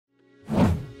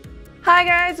Hi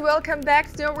guys, welcome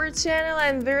back to our channel.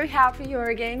 I'm very happy you're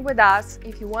again with us.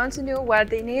 If you want to know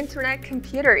what an internet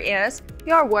computer is,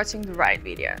 you are watching the right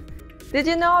video. Did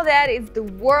you know that it's the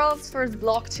world's first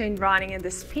blockchain running at the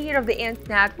speed of the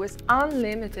internet with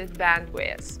unlimited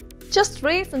bandwidth? Just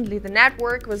recently, the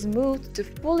network was moved to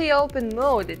fully open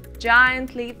mode, a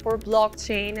giant leap for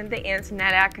blockchain and the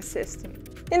internet ecosystem.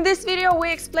 In this video,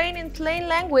 we explain in plain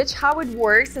language how it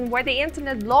works and why the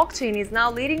internet blockchain is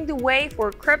now leading the way for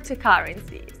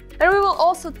cryptocurrencies. And we will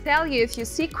also tell you a few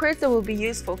secrets that will be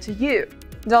useful to you.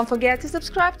 Don't forget to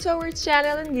subscribe to our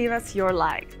channel and give us your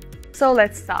like. So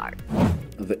let's start.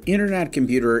 The internet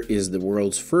computer is the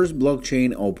world's first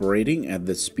blockchain operating at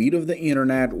the speed of the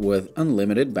internet with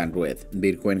unlimited bandwidth.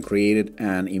 Bitcoin created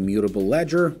an immutable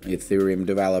ledger, Ethereum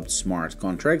developed smart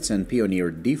contracts, and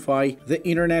pioneered DeFi. The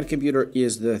internet computer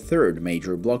is the third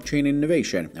major blockchain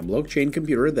innovation, a blockchain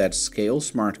computer that scales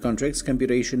smart contracts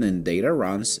computation and data,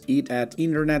 runs it at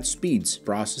internet speeds,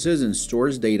 processes and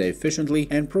stores data efficiently,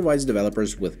 and provides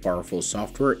developers with powerful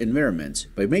software environments.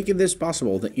 By making this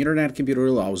possible, the internet computer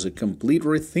allows a complete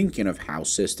rethinking of how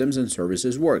systems and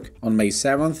services work. On May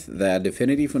 7th, the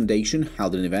Dfinity Foundation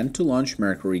held an event to launch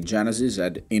Mercury Genesis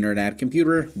at Internet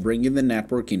Computer, bringing the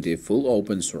network into full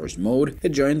open source mode, a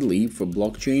giant leap for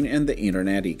blockchain and the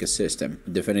internet ecosystem.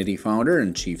 Dfinity founder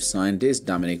and chief scientist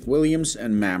Dominic Williams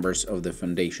and members of the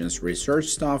foundation's research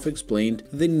staff explained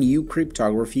the new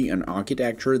cryptography and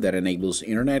architecture that enables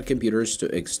internet computers to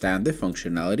extend the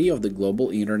functionality of the global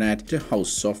internet to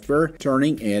host software,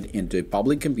 turning it into a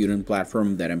public computing platform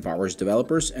that empowers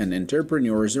developers and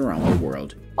entrepreneurs around the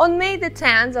world. On May the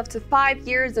 10th, after 5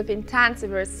 years of intensive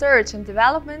research and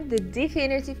development, the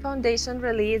Dfinity Foundation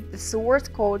released the source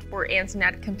code for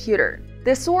Internet Computer.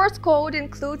 The source code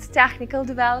includes technical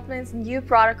developments, new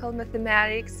protocol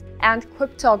mathematics, and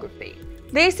cryptography.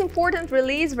 This important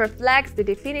release reflects the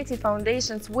Dfinity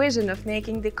Foundation's vision of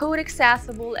making the code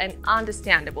accessible and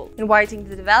understandable, inviting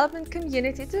the development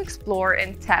community to explore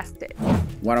and test it.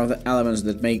 One of the elements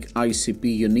that make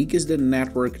ICP unique is the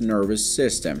network nervous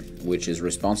system, which is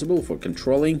responsible for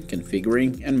controlling,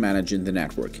 configuring, and managing the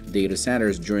network. Data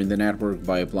centers join the network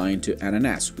by applying to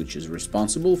NNS, which is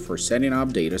responsible for setting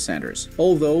up data centers.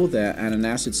 Although the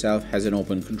NNS itself has an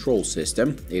open control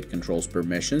system, it controls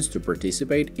permissions to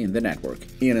participate in the network.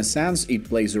 In a sense, it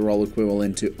plays a role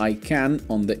equivalent to ICANN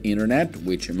on the internet,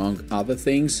 which, among other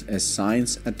things,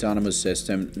 assigns autonomous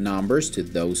system numbers to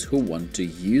those who want to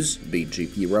use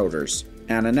BGP routers.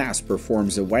 NNS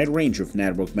performs a wide range of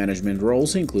network management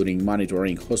roles, including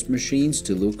monitoring host machines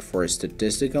to look for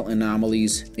statistical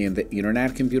anomalies in the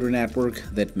internet computer network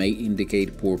that may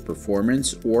indicate poor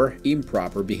performance or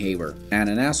improper behavior.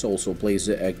 NNS also plays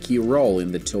a key role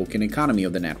in the token economy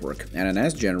of the network.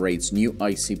 NNS generates new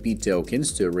ICP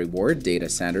tokens to reward data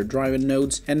center-driven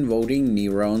nodes and voting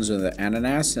neurons on the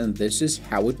NNS, and this is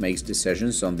how it makes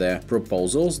decisions on the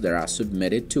proposals that are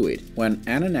submitted to it. When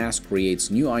NNS creates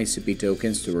new ICP tokens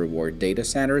to reward data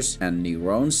centers and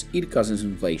neurons, it causes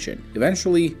inflation.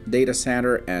 Eventually, data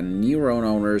center and neuron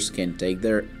owners can take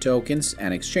their tokens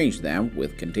and exchange them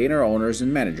with container owners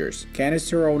and managers.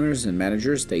 Canister owners and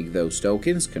managers take those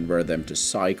tokens, convert them to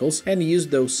cycles, and use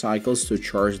those cycles to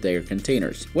charge their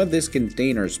containers. When these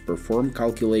containers perform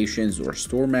calculations or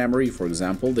store memory, for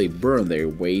example, they burn their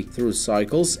way through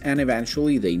cycles and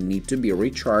eventually they need to be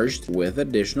recharged with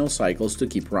additional cycles to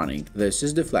keep running. This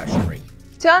is deflationary.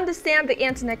 To understand the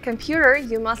internet computer,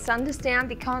 you must understand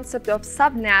the concept of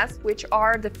subnets, which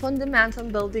are the fundamental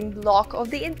building block of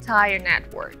the entire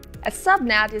network. A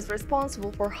subnet is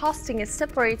responsible for hosting a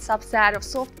separate subset of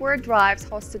software drives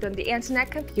hosted on the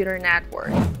internet computer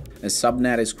network. A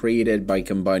subnet is created by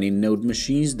combining node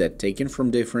machines that taken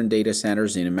from different data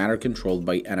centers in a manner controlled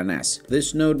by NNS.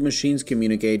 These node machines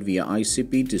communicate via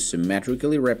ICP to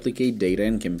symmetrically replicate data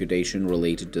and computation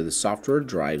related to the software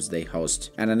drives they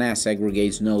host. NNS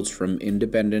aggregates nodes from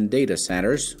independent data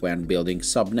centers when building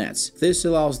subnets. This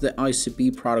allows the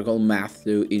ICP protocol math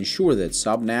to ensure that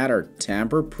subnets are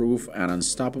tamper-proof and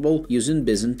unstoppable using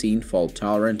Byzantine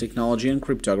fault-tolerant technology and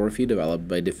cryptography developed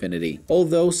by Dfinity.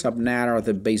 Although subnets are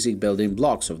the basic building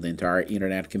blocks of the entire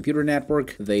internet computer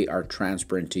network, they are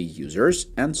transparent to users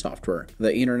and software.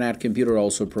 The internet computer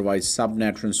also provides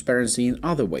subnet transparency in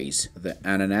other ways. The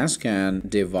NNS can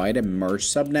divide and merge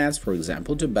subnets, for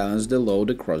example, to balance the load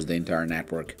across the entire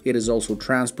network. It is also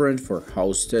transparent for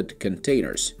hosted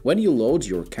containers. When you load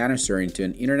your canister into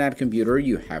an internet computer,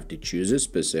 you have to choose a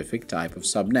specific type of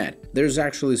subnet. There's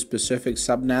actually a specific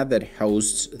subnet that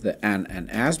hosts the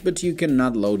NNS, but you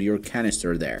cannot load your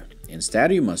canister there.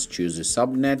 Instead, you must choose a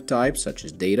subnet type such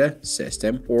as data,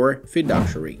 system, or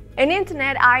fiduciary. An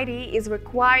Internet ID is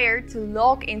required to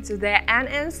log into the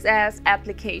NNS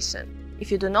application.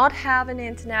 If you do not have an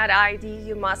Internet ID,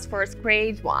 you must first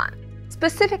create one.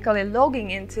 Specifically,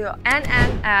 logging into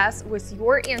NNS with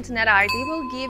your Internet ID will give